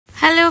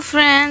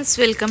friends,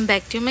 welcome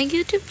back to my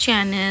YouTube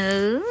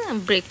channel.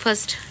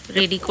 Breakfast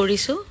ready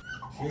korisu.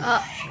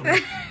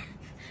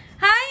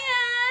 Hi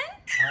Ann.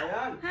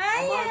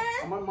 Hi Ann.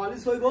 Amar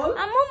malish hoy gol.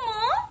 Ammo.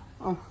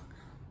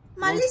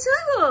 Malish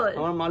hoy gol.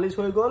 Amar malish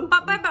hoy gol.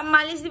 Papa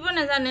malish dibo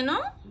na jane no?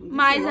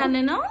 Mai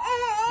jane no?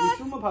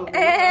 Isu mo bhal.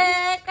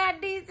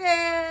 Kadise.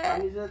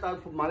 Kadise tar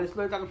malish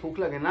loi tar phuk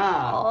lage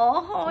na.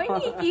 Oh, hoy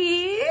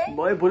niki.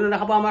 Boy boli na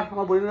khaba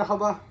amar boli na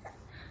khaba.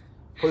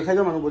 Koi khai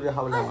jo manu boli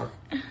khaba amar.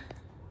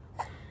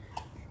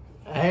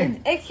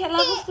 এক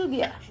খেলা বস্তু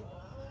দিয়া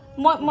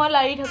মই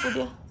লাৰি থাকো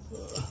দিয়া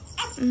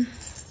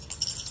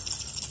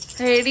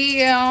হেৰি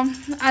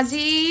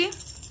আজি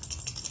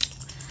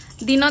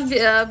দিনত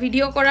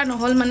ভিডিও কৰা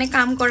নহল মানে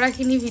কাম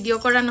কৰাখিনি ভিডিও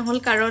কৰা নহল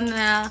কাৰণ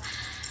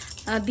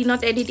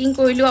দিনত এডিটিং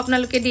কৰিলো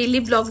আপোনালোকে ডেইলি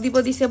ব্লগ দিব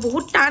দিছে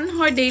বহুত টান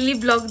হয় ডেইলি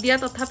ব্লগ দিয়া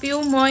তথাপিও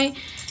মই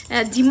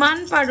জিমান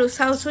পাৰো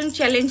সাউসুন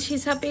চ্যালেঞ্জ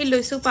হিচাপে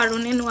লৈছো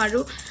পাৰোনে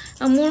নোৱাৰো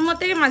মোৰ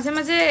মতে মাঝে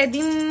মাঝে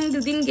এদিন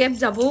দুদিন গ্যাপ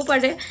যাবও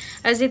পাৰে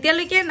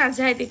যেতিয়ালৈকে না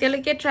যায়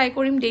তেতিয়ালৈকে ট্ৰাই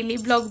কৰিম ডেইলি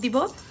ব্লগ দিব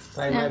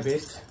try my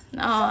best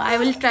I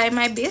will try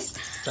my best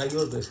try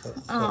your best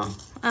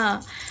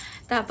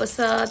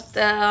তাৰপাছত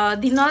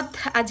দিনত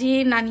আজি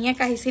নানিয়ে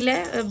কাহিছিলে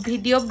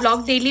ভিডিও ব্লগ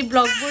ডেইলি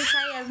ব্লগবোৰ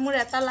চাই আৰু মোৰ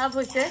এটা লাভ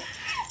হৈছে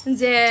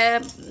যে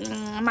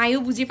মায়ু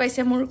বুজি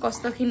পাইছে মোৰ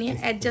কষ্টখিনি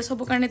এডজাস্ট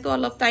হ'ব কাৰণে তো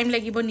অলপ টাইম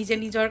লাগিব নিজে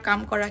নিজৰ কাম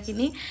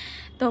কৰাখিনি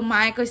তো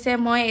মায়ে কৈছে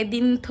মই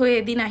এদিন থৈ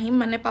এদিন আহিম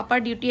মানে পাপাৰ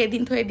ডিউটি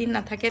এদিন থৈ এদিন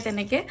নাথাকে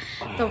তেনেকে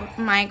তো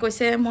মায়ে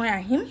কৈছে মই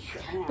আহিম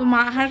তো মা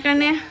আহাৰ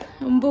কাৰণে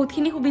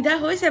বহুতখিনি সুবিধা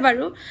হৈছে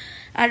বাৰু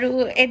আৰু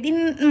এদিন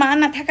মা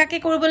নাথাকাকে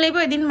কৰিব লাগিব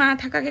এদিন মা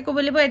থাকাকে কৰিব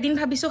লাগিব এদিন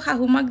ভাবিছো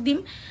শাহুমাক দিম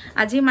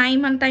আজি মা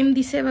ইমান টাইম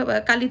দিছে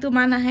কালিতো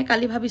মা নাহে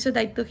কালি ভাবিছো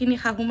দায়িত্বখিনি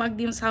শাহুমাক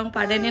দিম চাও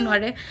পাৰে নে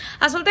নোৱাৰে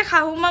আসলতে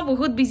শাহুমা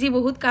বহুত বিজি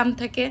বহুত কাম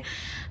থাকে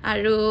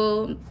আৰু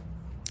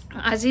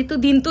আজিতো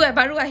দিনটো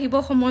এবাৰো আহিব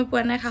সময়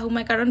পোৱা নাই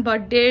শাহুমাই কাৰণ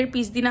বাৰ্থডেৰ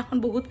পিছদিনাখন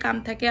বহুত কাম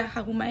থাকে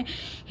শাহুমাই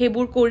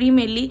হেবোৰ কৰি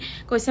মেলি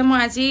কৈছে মই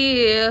আজি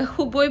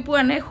খুবই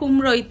পোৱা নাই খুম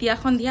ৰ এতিয়া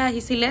সন্ধিয়া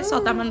আহিছিলে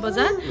 6টা মান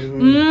বজাত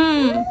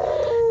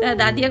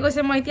দাদিয়ে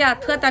কৈছে মই এতিয়া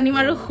আঠুৱা টানিম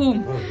আৰু খুম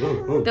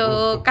তো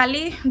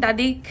কালি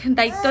দাদিক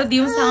দায়িত্ব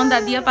দিও চাও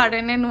দাদিয়ে পাৰে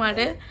নে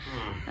নোৱাৰে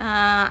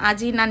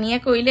আজি নানিয়ে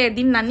কইলে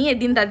এদিন নানি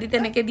এদিন দাদি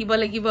তেনেকে দিব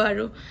লাগিব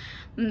আৰু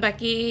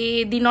বাকি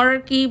দিনৰ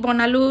কি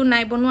বনালো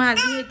নাই বনোৱা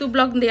আজি এটো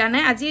ব্লগ দিয়া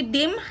নাই আজি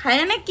দিম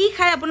হায়নে কি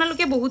খাই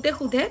আপোনালোকে বহুতে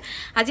খুধে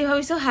আজি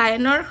ভাবিছো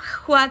হায়নৰ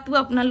খোৱাটো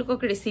আপোনালোকক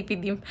ৰেচিপি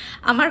দিম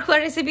আমাৰ খোৱা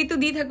ৰেচিপিটো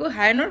দি থাকো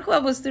হায়নৰ খোৱা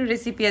বস্তুৰ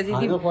ৰেচিপি আজি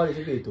দিম খোৱা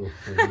ৰেচিপি এইটো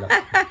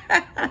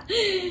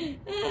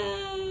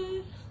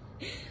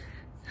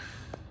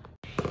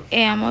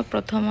মই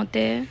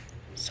প্ৰথমতে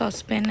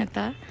সসপেন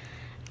এটা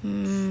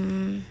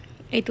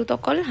এইটো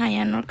তকল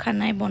হায়ানৰ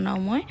খানাই বনাও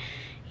মই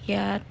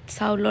ইয়াত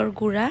চাউলৰ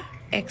গুড়া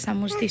 1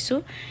 চামুচ দিছো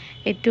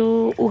এটো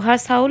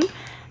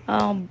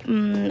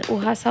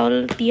উহা চাউল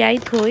তিয়াই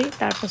থৈ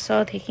তাৰ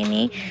পাছত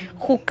হেখিনি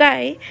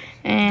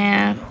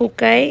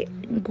শুকাই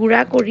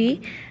গুড়া কৰি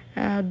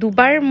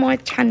দুবাৰ মই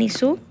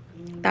ছানিছো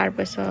তাৰ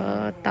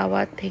পাছত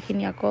তাৱাত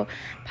হেখিনি আকৌ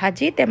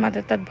ভাজি টেমাত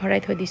এটাত ভৰাই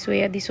থৈ দিছো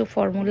এয়া দিছো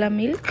ফৰ্মুলা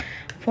মিল্ক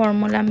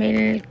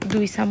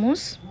 2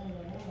 চামুচ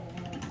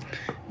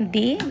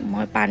দি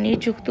মই পানীৰ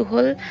জুখটো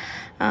হল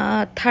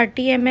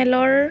 30 ml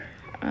ৰ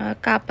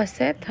কাপ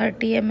আছে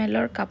 30 ml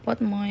ৰ কাপত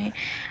মই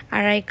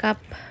 2.5 কাপ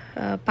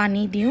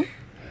পানী দিও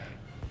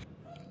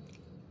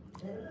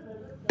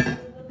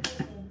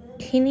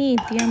খিনি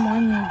এতিয়া মই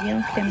মিডিয়াম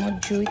ফ্লেমত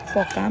জুইত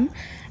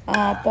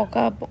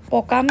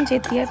পকাম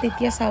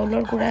তেতিয়া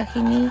চাউলৰ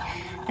গুড়াখিনি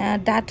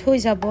ডাঠ হৈ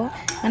যাব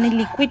মানে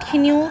লিকুইড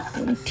খিনিও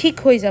ঠিক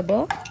হৈ যাব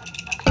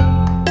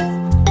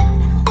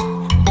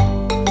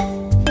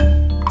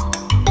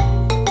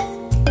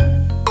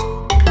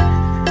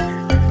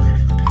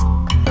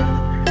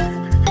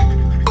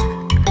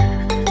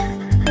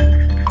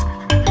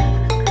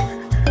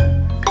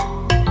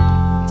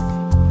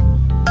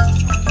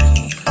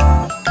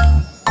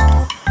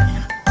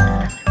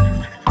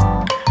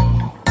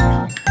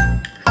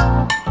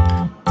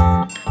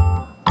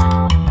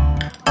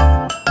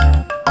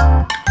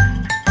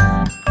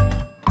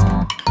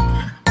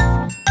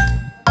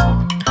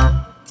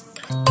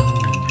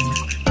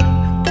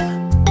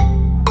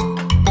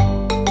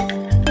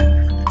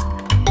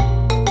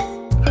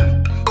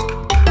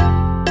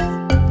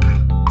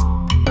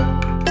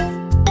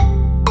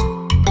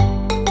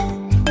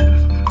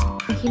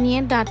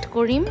ডাঠ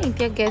কৰিম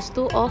এতিয়া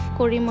গ্যাসটো অফ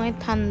কৰি মই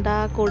ঠাণ্ডা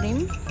কৰিম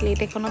প্লেট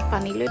এখনত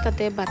পানী লৈ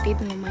তাতে বাটিত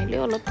নমাই লৈ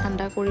অলপ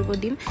ঠাণ্ডা কৰিব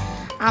দিম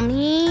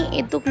আমি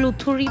এটুক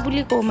লুথুৰি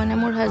বুলি কও মানে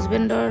মোৰ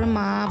হাজবেণ্ডৰ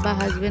মা বা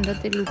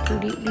হাজবেণ্ডতে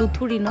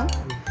লুথুৰি ন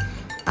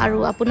আৰু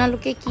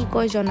আপোনালোকে কি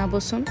কয়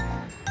জনাবচোন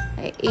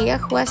এয়া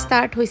খোৱা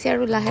ষ্টাৰ্ট হৈছে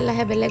আৰু লাহে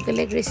লাহে বেলেগ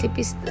বেলেগ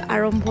ৰেচিপি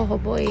আৰম্ভ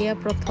হ'ব এয়া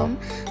প্ৰথম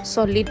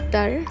সলিড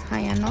দাৰ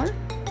হায়ানৰ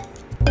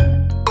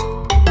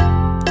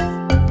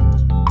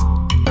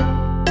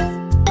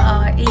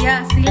এয়া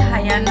আছিল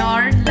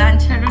হায়ানৰ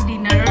লাঞ্চ আৰু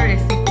ডিনাৰৰ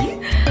ৰেচিপি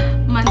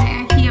মানে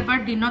কি এবাৰ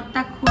দিনত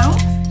তাক খুৱাও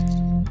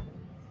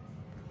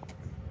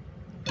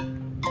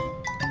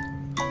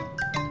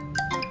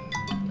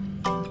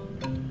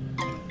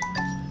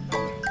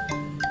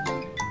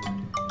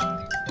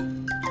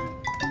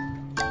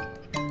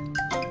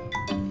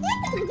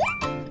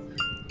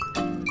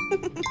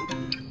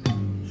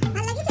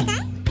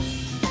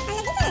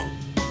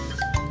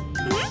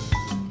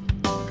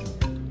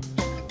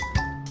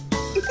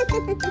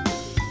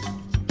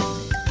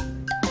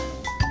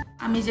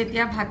আমি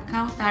যেতিয়া ভাত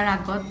খাওঁ তাৰ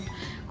আগত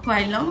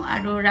খুৱাই লওঁ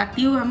আৰু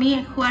ৰাতিও আমি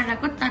খোৱাৰ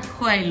আগত তাক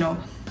খুৱাই লওঁ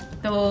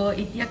তো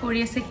এতিয়া কৰি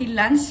আছে কি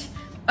লাঞ্চ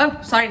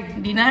সৰি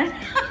ডিনাৰ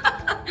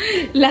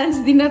লাঞ্চ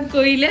দিনত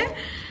কৰিলে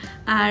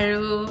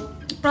আৰু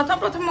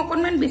প্ৰথম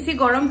অকণমান বেছি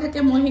গৰম থাকে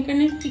মই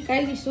সেইকাৰণে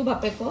শিকাই দিছোঁ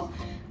বাপেকক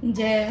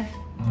যে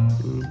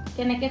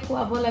কেনেকৈ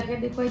খুৱাব লাগে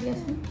দেখুৱাই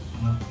দিয়াচোন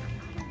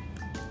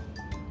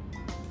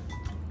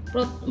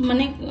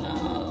মানে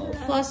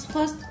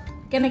ফাৰ্ষ্ট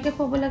কেনেকৈ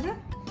খুৱাব লাগে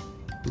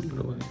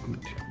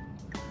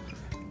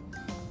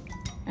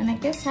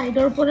এনেকৈ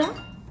ছাইডৰ পৰা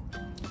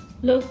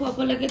লৈ খুৱাব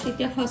লাগে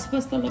তেতিয়া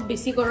ফাৰ্ষ্ট অলপ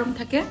বেছি গৰম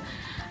থাকে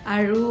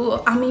আৰু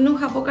আমিনো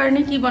খাবৰ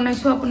কাৰণে কি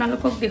বনাইছোঁ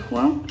আপোনালোকক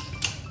দেখুৱাওঁ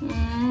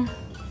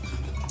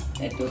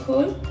এইটো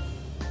হ'ল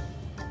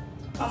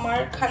আমাৰ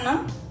খানা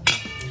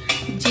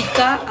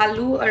জিকা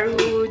আলু আৰু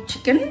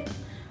চিকেন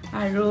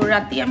আৰু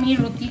ৰাতি আমি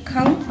ৰুটি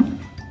খাওঁ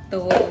তো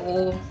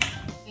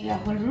এয়া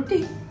হ'ল ৰুটি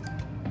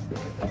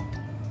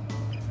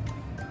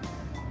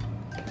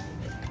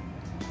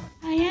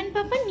আয়ান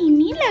পাপা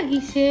নিনি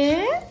লাগিছে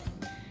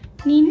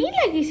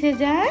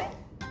জান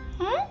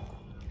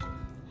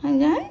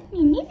জান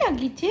নিনি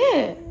লাগিছে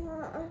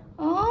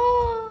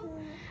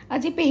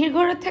আজি পেহীৰ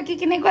ঘৰত থাকি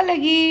কেনেকুৱা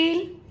লাগিল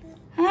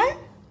হা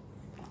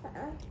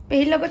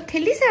পেহীৰ লগত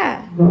খেলিছা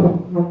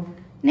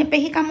নে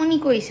পেহী কামনি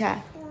কৰিছা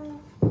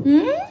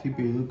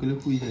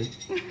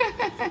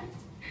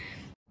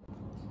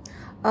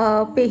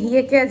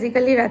পেহীয়েকে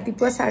আজিকালি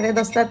ৰাতিপুৱা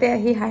 10:30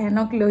 আহি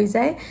হায়ানক লৈ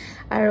যায়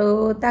আৰু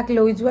তাক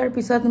লৈ যোৱাৰ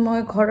পিছত মই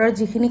ঘৰৰ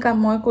যিখিনি কাম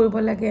মই কৰিব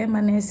লাগে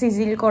মানে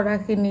চিজিল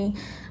কৰাখিনি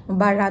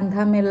বা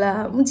ৰান্ধা মেলা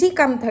যি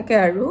কাম থাকে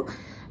আৰু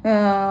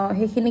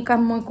সেইখিনি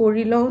কাম মই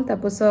কৰি লওঁ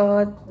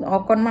তাৰপিছত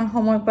অকণমান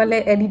সময় পালে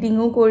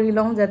এডিটিঙো কৰি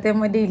লওঁ যাতে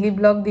মই ডেইলি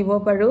ব্লগ দিব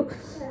পাৰোঁ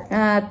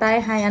তাই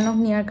হায়ানক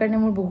নিয়াৰ কাৰণে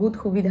মোৰ বহুত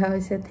সুবিধা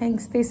হৈছে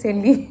থেংকছ দে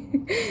চেলি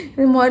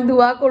মই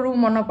দোৱা কৰোঁ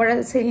মনৰ পৰা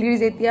চেলিৰ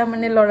যেতিয়া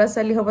মানে ল'ৰা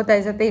ছোৱালী হ'ব তাই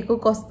যাতে একো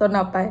কষ্ট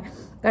নাপায়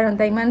কাৰণ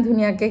তাই ইমান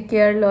ধুনীয়াকৈ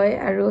কেয়াৰ লয়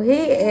আৰু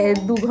সেই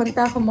 2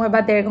 ঘণ্টা সময়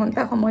বা 1.5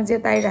 ঘণ্টা সময় যে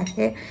তাই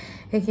ৰাখে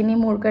সেইখিনি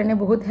মোৰ কাৰণে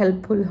বহুত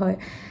হেল্পফুল হয়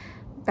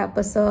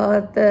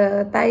তাৰপাছত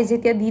তাই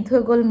যেতিয়া দি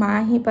থৈ গ'ল মা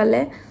আহি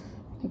পালে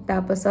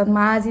তাৰপাছত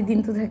মা আজি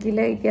দিনটো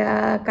থাকিলে এতিয়া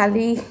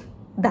কালি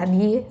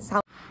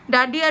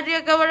দাদী আজি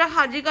একেবাৰে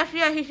সাজি কাচি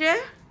আহিছে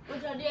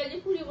দাদী আজি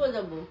ফুৰিব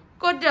যাব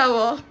ক'ত যাব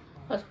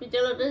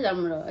হস্পিটেলতে যাম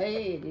এই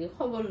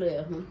খবৰ লৈ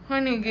আহোঁ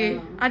হয় নেকি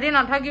আজি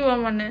নাথাকিব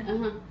মানে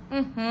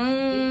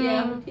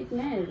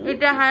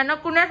এতিয়া হায়ানক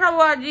কোনে চাব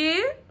আজি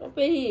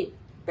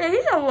পেহী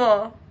চাব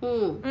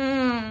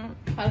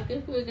ভালকে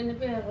শুই কেনে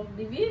পেহাকক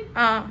দিবি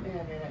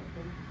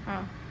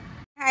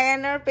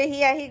হায়ানৰ পেহী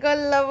আহি গ'ল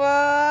ল'ব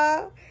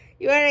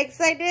ইউ আৰ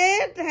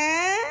এক্সাইটেড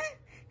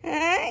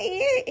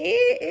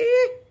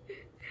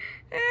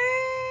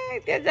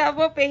এতিয়া যাব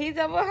পেহী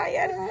যাব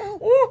হায়ান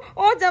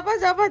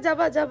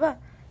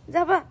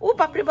যাবা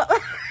বাপৰে বাবা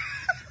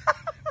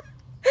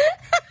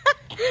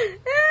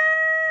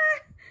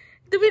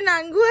তুমি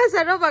নাংগু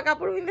আছা ৰ'বা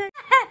কাপোৰ পিন্ধে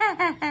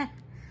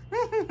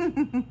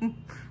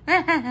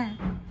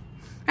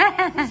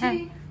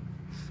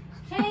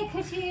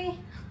খুশি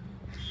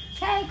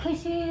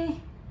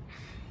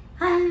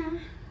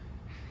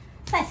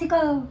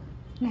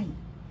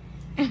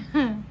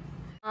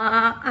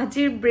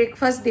আজিৰ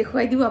ব্ৰেকফাষ্ট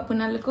দেখুৱাই দিওঁ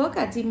আপোনালোকক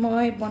আজি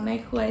মই বনাই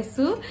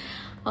খুৱাইছোঁ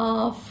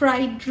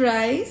ফ্ৰাইড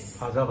ৰাইচ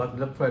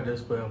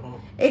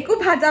একো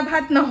ভাজা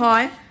ভাত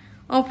নহয়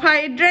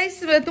ফ্ৰাইড ৰাইচ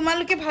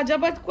তোমালোকে ভাজা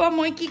ভাত কোৱা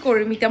মই কি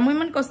কৰিম এতিয়া মই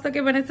ইমান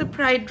কষ্টকৈ বনাইছোঁ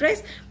ফ্ৰাইড ৰাইচ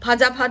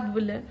ভাজা ভাত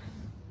বোলে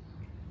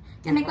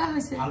কেনেকুৱা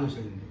হৈছে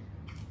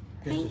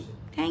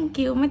থেংক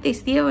ইউ মই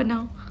টেষ্টিয়ে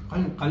বনাওঁ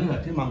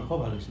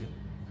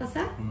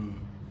সঁচা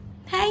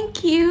থেংক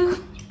ইউ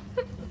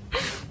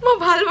মই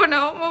ভাল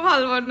বনাওঁ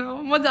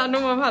মই জানো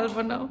মই ভাল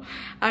বনাওঁ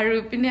আৰু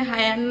ইপিনে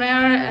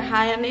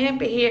হায়ানে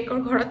পেহীয়েকৰ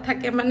ঘৰত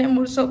থাকে মানে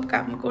মোৰ চব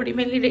কাম কৰি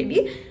মেলি ৰেডি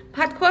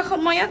ভাত খোৱা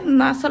সময়ত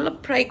মাছ অলপ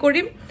ফ্ৰাই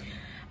কৰিম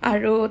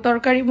আৰু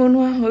তৰকাৰী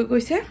বনোৱা হৈ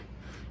গৈছে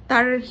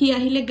সি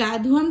আহিলে গা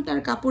ধুৱাম তাৰ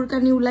কাপোৰ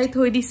কানি ওলাই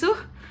থৈ দিছোঁ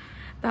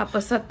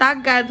তাৰপাছত তাক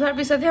গা ধোৱাৰ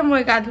পিছতহে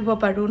মই গা ধুব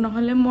পাৰোঁ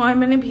নহ'লে মই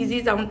মানে ভিজি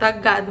যাম তাক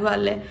গা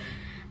ধুৱালে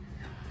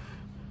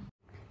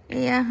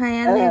এয়া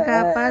হায়ানে গা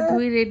পা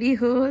ধুই ৰেডি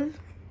হ'ল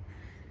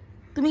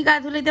তুমি গা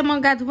ধুলে এতিয়া মই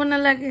গা ধুব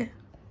নালাগে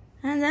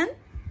হা জান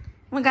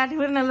মই গা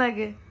ধুব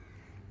নালাগে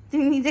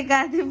তুমি নিজে গা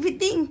ধুই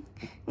ফিটিং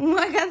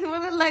মই গা ধুব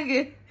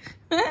নালাগে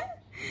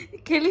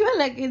খেলিব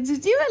লাগে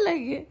যুঁজিব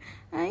লাগে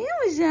আয়া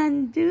মই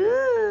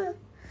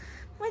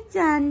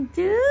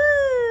জানতো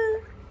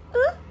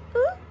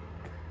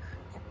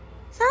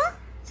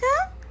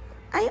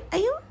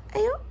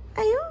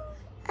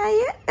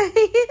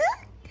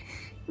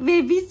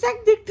Baby suck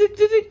dick dick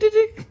dick dick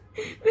dick.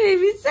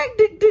 Baby suck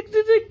dick dick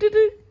dick dick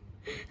dick.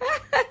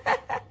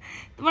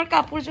 তোমার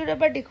কাপড়জোর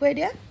এবার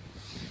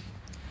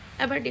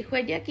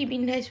দেখুৱাই দিয়া কি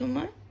পিন্ধাইছো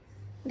মই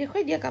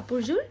দেখুৱাই দিয়া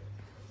কাপড়জোৰ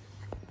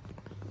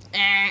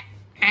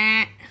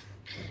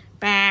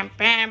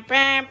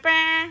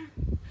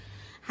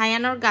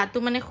হায়ানৰ গাটো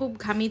মানে খুব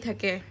ঘামি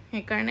থাকে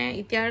সেইকাৰণে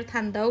এতিয়া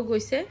ঠাণ্ডাও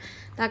গৈছে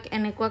তাক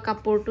এনেকুৱা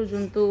কাপোৰটো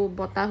যোনটো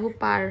বতাহো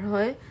পাৰ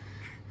হয়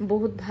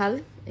বহুত ভাল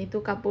এইটো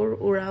কাপোৰ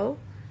উৰাও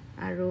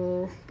আৰু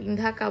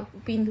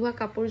পিন্ধোৱা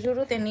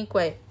কাপোৰযোৰো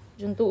তেনেকুৱাই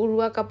যোনটো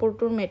উৰুৱা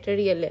কাপোৰটোৰ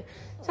মেটেৰিয়েলে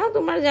চাওঁ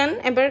তোমাৰ জান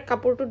এবাৰ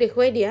কাপোৰটো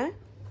দেখুৱাই দিয়া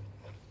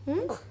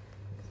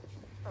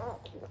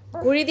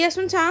ঘূৰি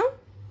দিয়াচোন চাওঁ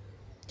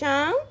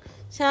চাওঁ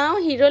চাওঁ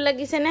হিৰো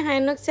লাগিছেনে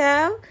হাইনক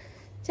চাওঁ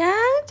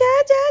চাওঁ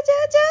চাওঁ চাওঁ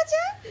চাওঁ চাওঁ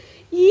চাওঁ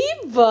ই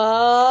বা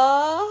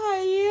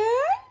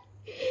হাইন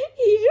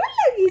হিৰো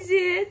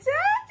লাগিছে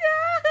চাওঁ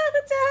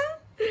চাওঁ চাওঁ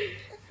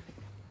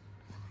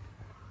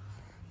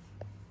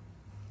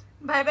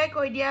বাই বাই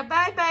কৈ দিয়া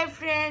বাই বাই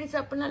ফ্ৰেণ্ডছ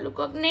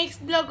আপোনালোকক নেক্সট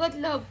ব্লগত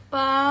লগ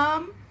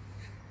পাম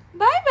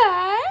bye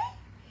bye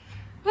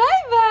bye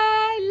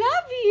bye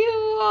love you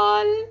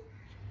all